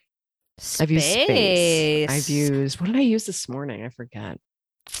 I've used space. I've used. What did I use this morning? I forget.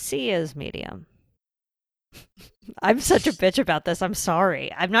 C is medium. I'm such a bitch about this. I'm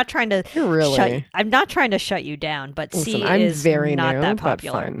sorry. I'm not trying to I'm not trying to shut you down, but Listen, C I'm is very not new, that but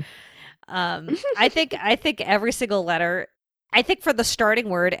popular. fun. I think every single letter. I think for the starting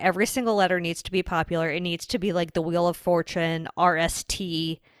word, every single letter needs to be popular. It needs to be like the Wheel of Fortune,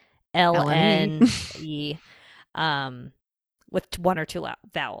 RST, LNE, with 1 or 2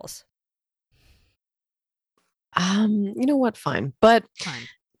 vowels. You know what? Fine, but Fine.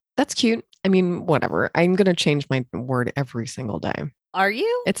 That's cute. I mean, whatever. I'm gonna change my word every single day. Are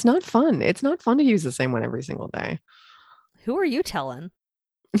you? It's not fun. It's not fun to use the same one every single day. Who are you telling?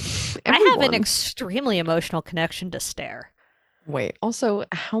 I have an extremely emotional connection to stare. Wait, also,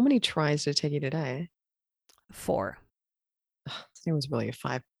 how many tries did it take you today? 4. It was really a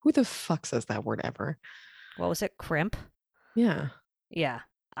 5. Who the fuck says that word ever? What was it? Crimp? Yeah. Yeah.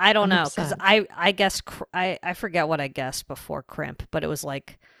 I don't know because upset. I guessed I forget what I guessed before crimp, but it was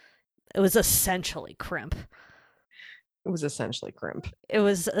essentially crimp. It was essentially crimp. It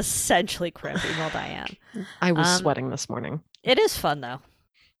was essentially crimp. Email Diane. I was sweating this morning. It is fun though.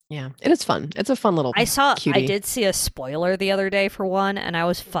 Yeah, it is fun. It's a fun little. Cutie. I did see a spoiler the other day for one, and I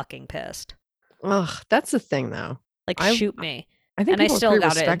was fucking pissed. Ugh, that's the thing though. Like shoot me. I think and I still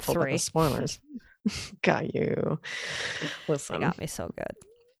got it in respectful 3. about the spoilers. Got you. Listen, they got me so good.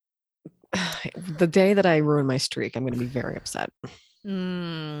 The day that I ruin my streak, I'm going to be very upset.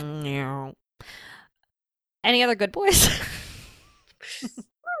 No. Any other good boys? I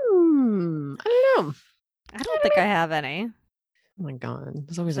don't know. I don't think I have any. Oh my God.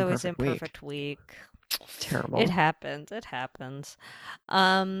 There's always an imperfect week. Terrible. It happens.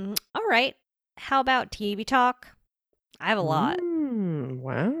 All right. How about TV talk? I have a lot.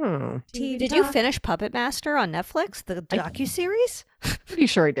 Wow. Did you finish Puppet Master on Netflix, the docuseries? Pretty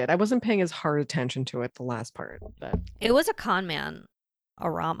sure I did. I wasn't paying as hard attention to it the last part, but it was a con man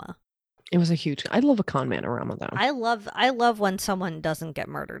arama. It was I love a con man arama though. I love when someone doesn't get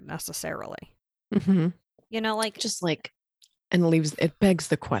murdered necessarily. Mm-hmm. You know, like just like and it begs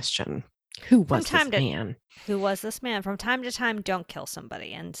the question. Who was this man? Who was this man? From time to time, don't kill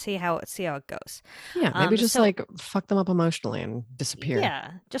somebody and see how it goes. Yeah, maybe just like fuck them up emotionally and disappear.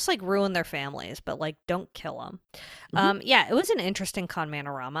 Yeah, just like ruin their families, but like don't kill them. Mm-hmm. Yeah, it was an interesting con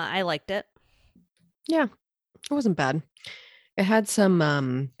manorama. I liked it. Yeah, it wasn't bad. It had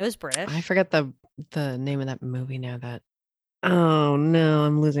some. It was British. I forget the name of that movie now. Oh no,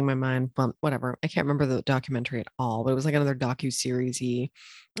 I'm losing my mind. Well, whatever. I can't remember the documentary at all, but it was like another docu-series-y.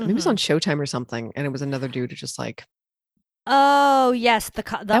 Maybe it was on Showtime or something, and it was another dude who just like. Oh yes, the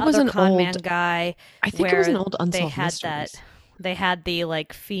that was an con man guy. I think it was an old unsolved mysteries. Mysteries. They had the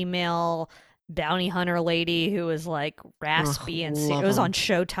like female bounty hunter lady who was like raspy and it was on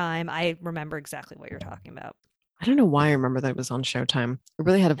Showtime. I remember exactly what you're talking about. I don't know why I remember that it was on Showtime. It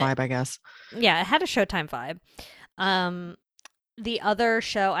really had a vibe, I guess. Yeah, it had a Showtime vibe. The other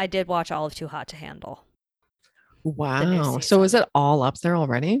show I did watch all of Too Hot to Handle. Wow. So is it all up there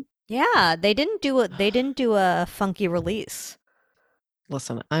already? Yeah, they didn't do a funky release.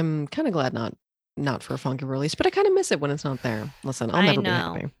 Listen, I'm kind of glad not for a funky release, but I kind of miss it when it's not there. Listen, I'll never be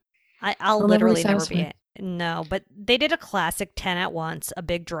happy. I'll literally never be. No, but they did a classic 10 at once, a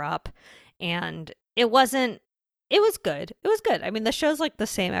big drop, and it was good. It was good. I mean, the show's like the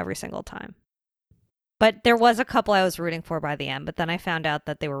same every single time. But there was a couple I was rooting for by the end, but then I found out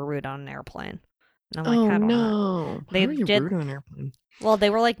that they were rude on an airplane. And I'm like, no. They How are you rude on an airplane? Well, they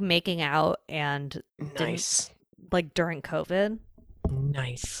were like making out and nice. Like during COVID.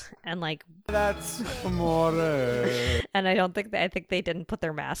 Nice. And like that's amore. And I think they didn't put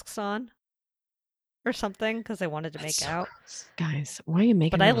their masks on or something because they wanted to make out. Gross. Guys, why are you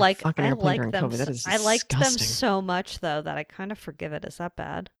making out a fucking airplane during COVID? That is disgusting. I liked them so much though that I kind of forgive it. Is that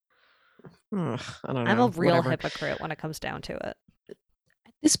bad? Ugh, I don't know. I'm a real hypocrite when it comes down to it. At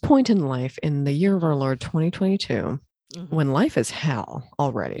this point in life, in the year of our Lord 2022, when life is hell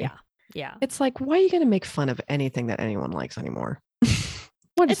already. Yeah. It's like, why are you going to make fun of anything that anyone likes anymore?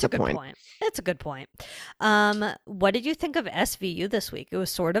 What is the point? It's a good point. What did you think of SVU this week? It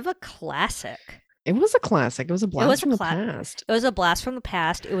was sort of a classic. It was a classic. It was a blast from the past. It was a blast from the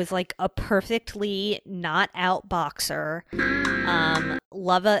past. It was like a perfectly not out boxer.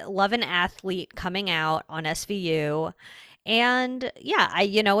 Love an athlete coming out on SVU. And yeah,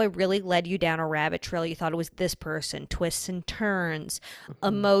 it really led you down a rabbit trail. You thought it was this person, twists and turns,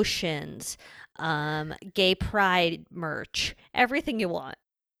 emotions, gay pride merch, everything you want.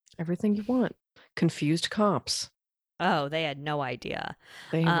 Everything you want. Confused cops. Oh, they had no idea.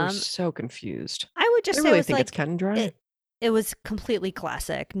 They were so confused. I would just say really it was think like, it's cut and dry. It was completely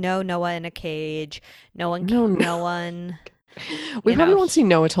classic. No Noah in a cage. No one. We probably won't see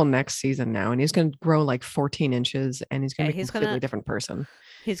Noah till next season now, and he's going to grow like 14 inches, and he's going to be a completely different person.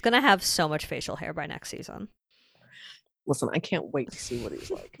 He's going to have so much facial hair by next season. Listen, I can't wait to see what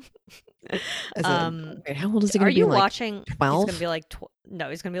he's like. Wait, how old is he going to be? Are you watching? 12? He's going to be like no,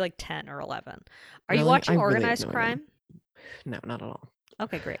 he's going to be like 10 or 11. Are you watching Organized Crime? No, not at all.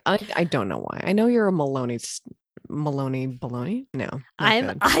 Okay, great. I don't know why. I know you're a Maloney baloney. No, I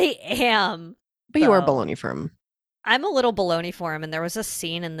am. But you are baloney for him. I'm a little baloney for him, and there was a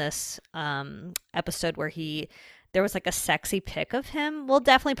scene in this episode where there was like a sexy pic of him. We'll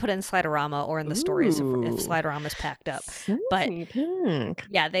definitely put it in Sliderama or in the stories if Sliderama's packed up. But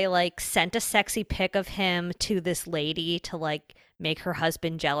yeah, they like sent a sexy pic of him to this lady to like make her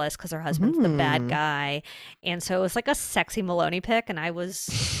husband jealous because her husband's the bad guy. And so it was like a sexy Maloney pic, and I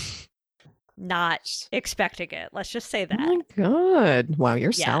was not expecting it. Let's just say that. Oh my God. Wow,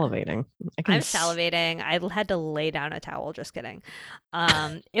 you're salivating. I'm salivating. I had to lay down a towel. Just kidding.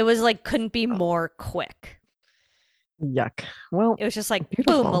 It was like couldn't be more quick. Yuck. Well, it was just like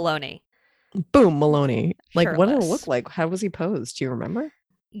beautiful. Boom Maloney. Boom Maloney. Like shirtless. What did it look like? How was he posed? Do you remember?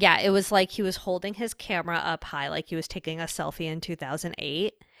 Yeah, it was like he was holding his camera up high, like he was taking a selfie in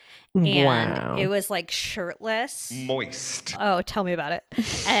 2008. And it was like shirtless. Moist. Oh, tell me about it.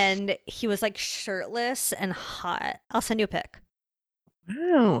 And he was like shirtless and hot. I'll send you a pic.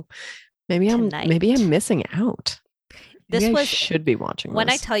 Wow. Maybe I'm missing out. I should be watching when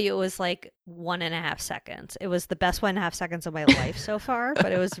this. I tell you it was like 1.5 seconds. It was the best 1.5 seconds of my life so far,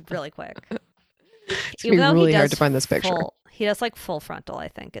 but it was really quick. It's gonna be really hard to find this picture. He does like full frontal, I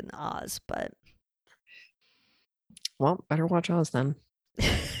think, in Oz, but well, better watch Oz then.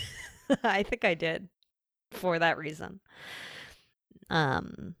 I think I did for that reason. Yeah,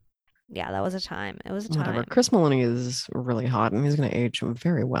 that was a time. It was a time. Whatever. Chris Maloney is really hot, and he's going to age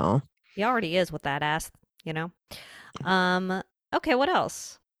very well. He already is with that ass, Okay, what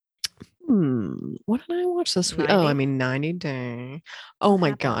else? What did I watch this week? 90 Day. Oh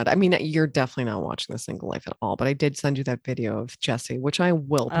my God. I mean, you're definitely not watching The Single Life at all, but I did send you that video of Jesse, which I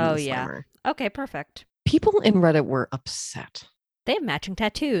will pin this summer. Okay, perfect. People in Reddit were upset. They have matching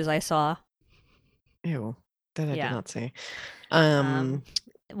tattoos, I saw. Ew. That I did not see.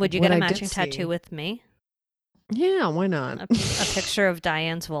 Would you get a matching tattoo with me? Yeah, why not? A picture of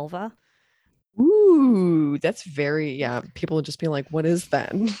Diane's vulva. Ooh, that's people would just be like, what is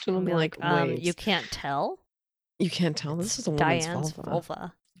that? And I'll be like, wait. You can't tell? You can't tell? This is a woman's Diane's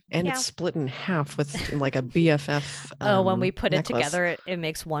vulva. And it's split in half with like a BFF when we put necklace. it together, it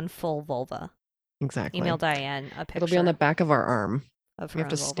makes one full vulva. Exactly. Email Diane a picture. It'll be on the back of our arm. We have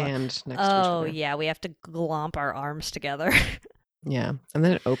to stand next to each other. Oh, yeah. We have to glomp our arms together. Yeah. And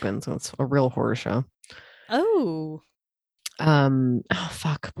then it opens and it's a real horror show. Oh. Oh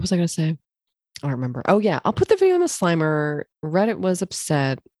fuck. What was I gonna say? I don't remember. Oh yeah, I'll put the video on the Slimer. Reddit was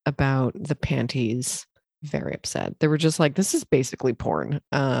upset about the panties. Very upset. They were just like, this is basically porn.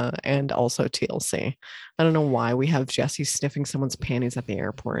 And also TLC. I don't know why we have Jesse sniffing someone's panties at the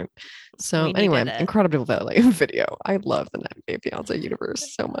airport. So We anyway, needed it. incredible video. I love the 90 Day Fiance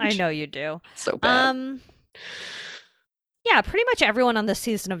universe so much. I know you do. So bad. Yeah, pretty much everyone on this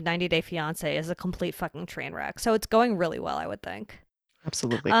season of 90 Day Fiancé is a complete fucking train wreck. So it's going really well, I would think.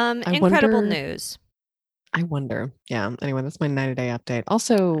 Absolutely. Incredible news. I wonder. Yeah. Anyway, that's my 90 Day update.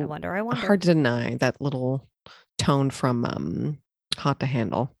 Also, I wonder. hard to deny that little tone from Hot to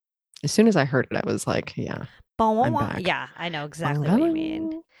Handle. As soon as I heard it, I was like, yeah, I'm back. Yeah, I know exactly what you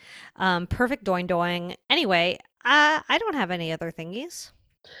mean. Perfect doing doing. Anyway, I don't have any other thingies.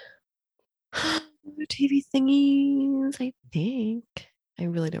 TV thingies, I think. I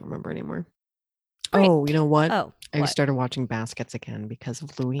really don't remember anymore. Great. Oh, you know what? Oh, I what? started watching Baskets again because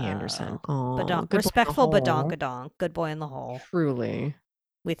of Louis Anderson. Oh, respectful badonkadonk. Good boy in the hole. Truly.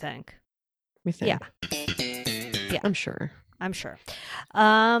 We think. Yeah. Yeah. I'm sure.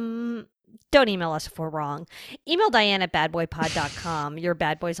 Don't email us if we're wrong. Email Diane at badboypod.com. Your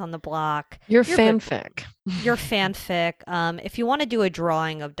bad boys on the block. Your fanfic. Your fanfic. If you want to do a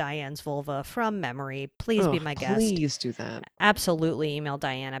drawing of Diane's vulva from memory, please be my guest. Please do that. Absolutely. Email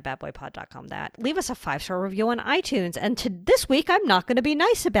Diane at badboypod.com that. Leave us a 5-star review on iTunes. And this week, I'm not going to be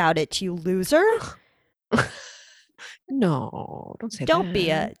nice about it, you loser. No, don't say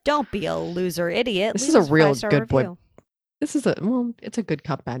that. Don't be a loser idiot. This is a real good boy. Review. This is it's a good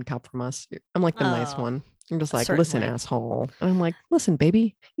cop, bad cop from us. I'm like the nice one. I'm just like, listen, asshole. And I'm like, listen,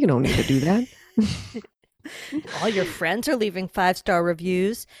 baby, you don't need to do that. All your friends are leaving 5-star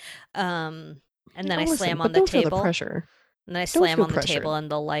reviews. And then I slam on the table. Feel the pressure. And then I slam on the table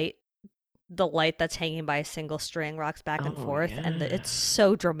and the light that's hanging by a single string rocks back and forth. Yeah. And it's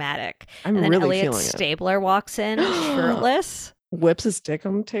so dramatic. I'm and then really Elliot feeling Stabler walks in shirtless. Whips his dick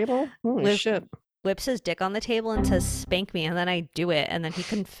on the table. Holy shit. Whips his dick on the table and says, "Spank me," and then I do it, and then he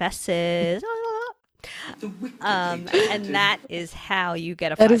confesses. And that is how you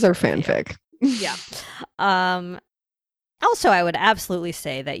get a. That is our fanfic. Yeah. Also, I would absolutely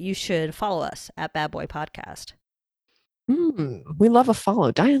say that you should follow us at Bad Boy Podcast. We love a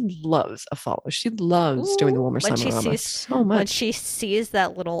follow. Diane loves a follow. She loves doing the Wilmer Simon so much. When she sees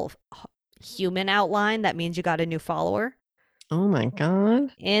that little human outline, that means you got a new follower. Oh my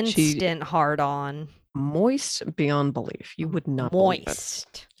God. Instant hard on. Moist beyond belief. You would not believe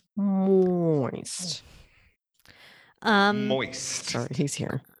it. Moist. Moist. Sorry, he's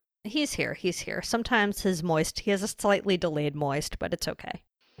here. He's here. Sometimes he has a slightly delayed moist, but it's okay.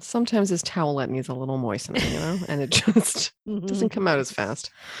 Sometimes his towelette needs a little moistening, and it just doesn't come out as fast.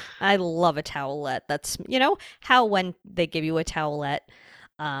 I love a towelette. That's, how when they give you a towelette,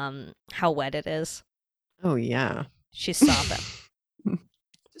 how wet it is. Oh, yeah. She's sopping.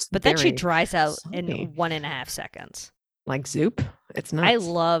 But then she dries out in 1.5 seconds. Like Zoop? It's nuts. I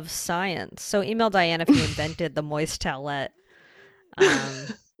love science. So email Diane if you invented the moist towelette.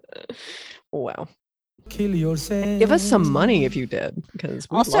 Wow. Kill yourself. Give us some money if you did, because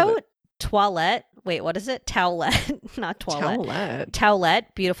we also love it. toilette. Wait, what is it? Towelette, not toilette.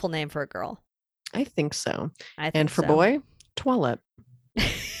 Towelette. Beautiful name for a girl. I think so. And for boy, toilet.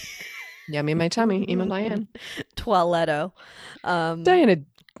 Yummy my tummy. Email Diane. Toiletto.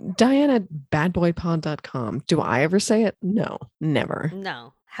 Diane at badboypod.com. Do I ever say it? No, never.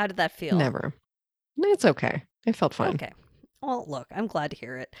 No. How did that feel? Never. It's okay. It felt fine. Okay. Well, look, I'm glad to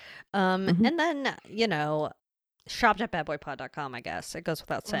hear it. And then, shopped at badboypod.com, I guess. It goes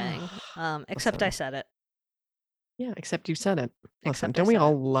without saying. Except I said it. Yeah, except you said it. Listen, don't we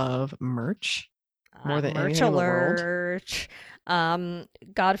all love merch? More than anything in the world? Merch.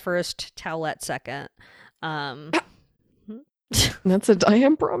 God first, towelette second. That's a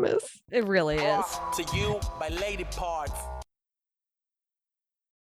Diane promise. It really is. To you, my lady parts.